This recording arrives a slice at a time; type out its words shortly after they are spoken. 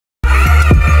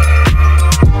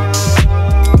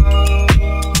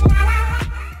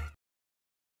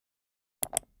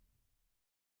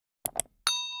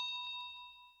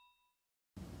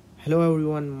Hello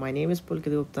everyone, my name is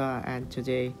Pulkit Gupta and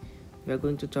today we are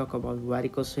going to talk about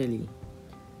varicocele.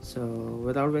 So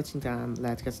without wasting time,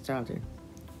 let's get started.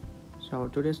 So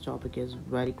today's topic is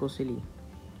varicocele.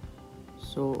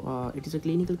 It is a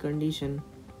clinical condition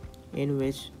in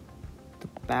which the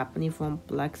pampiniform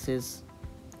plexus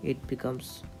it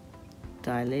becomes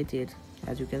dilated.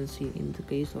 As you can see in the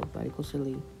case of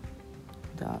varicocele,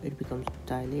 it becomes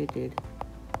dilated,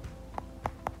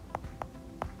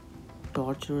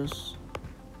 tortuous,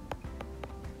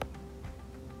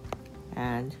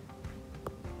 and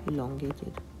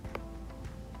elongated.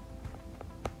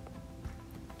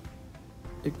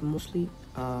 It mostly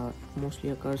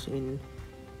occurs in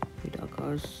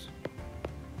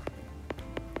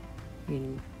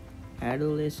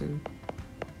adolescent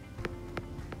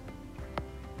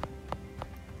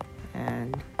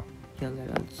and young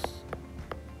adults.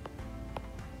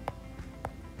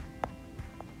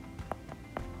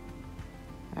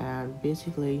 And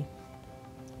basically,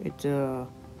 it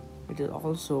is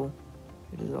also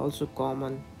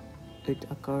common. It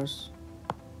occurs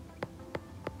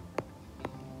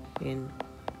in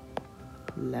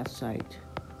left side.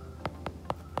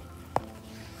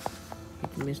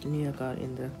 It mainly occur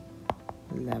in the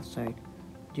left side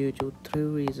due to three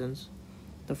reasons.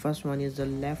 The first one is the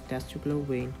left testicular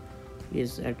vein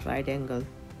is at right angle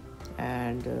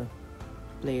and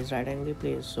plays right angle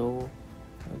place. So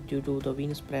due to the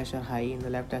venous pressure high in the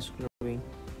left testicular vein.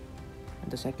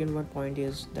 And the second one point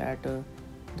is that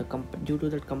due to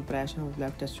the compression of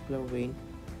left testicular vein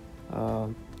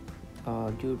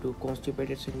due to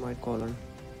constipated sigmoid colon,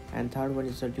 and third one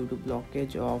is due to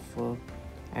blockage of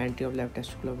anterior left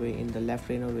testicular vein in the left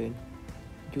renal vein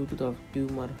due to the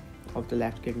tumor of the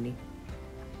left kidney.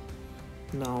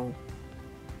 Now,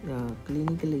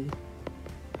 clinically,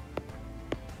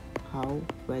 how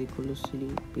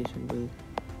varicocele patient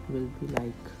will be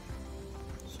like.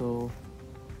 So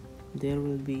there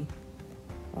will be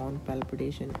on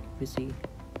palpitation. We see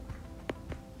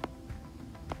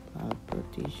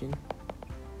palpitation.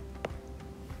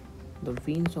 The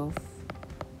veins of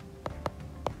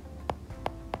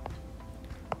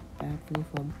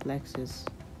pampiniform plexus.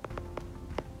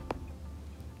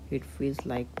 It feels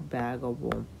like bag of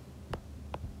worm.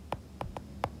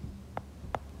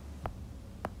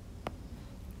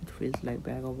 It feels like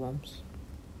bag of worms,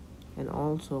 and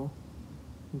also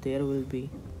there will be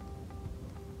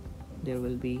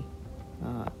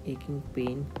aching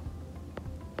pain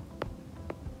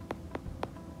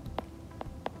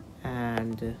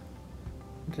and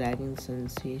dragging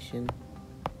sensation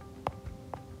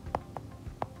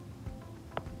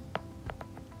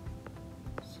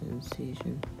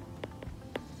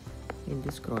in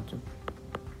the scrotum.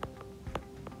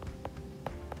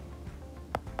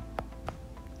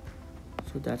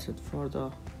 So that's it for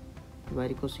the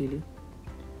varicocele.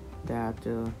 That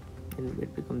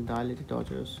it becomes dilated,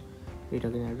 tortuous. It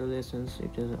occurs in adolescence.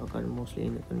 It is occurred mostly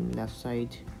in left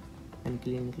side, and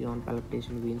clinically on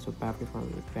palpitation, veins of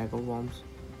pampiniform with bag of worms,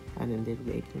 and then there will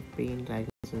be aching pain, dragging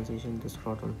sensation in the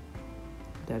scrotum.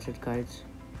 That's it, guys.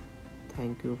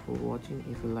 Thank you for watching.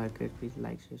 If you like it, please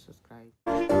like, share, subscribe.